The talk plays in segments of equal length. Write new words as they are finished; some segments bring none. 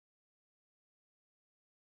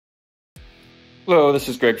Hello, this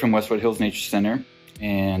is Greg from Westwood Hills Nature Center,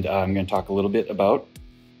 and I'm going to talk a little bit about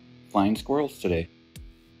flying squirrels today.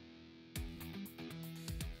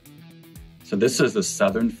 So this is the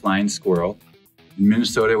southern flying squirrel. In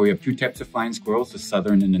Minnesota, we have two types of flying squirrels, the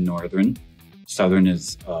southern and the northern. Southern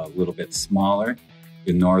is a little bit smaller.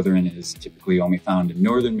 The northern is typically only found in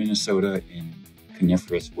northern Minnesota in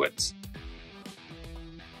coniferous woods.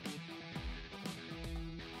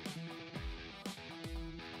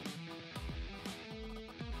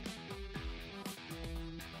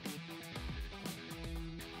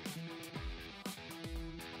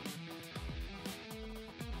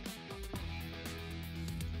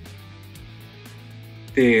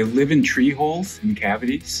 They live in tree holes and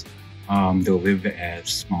cavities. They'll live as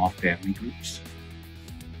small family groups.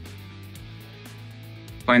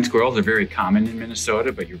 Flying squirrels are very common in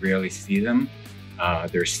Minnesota, but you rarely see them.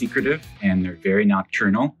 They're secretive and they're very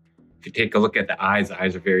nocturnal. If you take a look at the eyes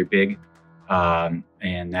are very big, and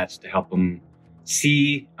that's to help them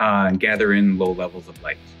see and gather in low levels of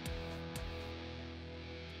light.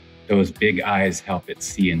 Those big eyes help it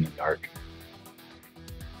see in the dark.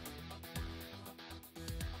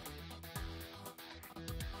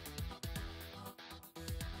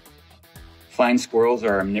 Flying squirrels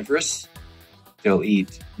are omnivorous. They'll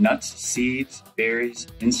eat nuts, seeds, berries,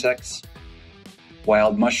 insects,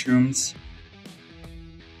 wild mushrooms.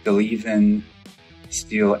 They'll even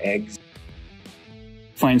steal eggs.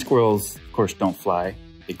 Flying squirrels, of course, don't fly,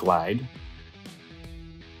 they glide.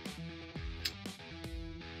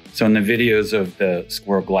 So in the videos of the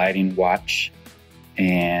squirrel gliding, watch,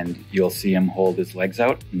 and you'll see him hold his legs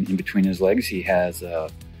out. And in between his legs, he has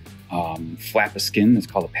a flap of skin that's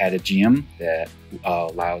called a patagium that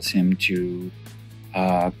allows him to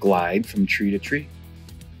glide from tree to tree.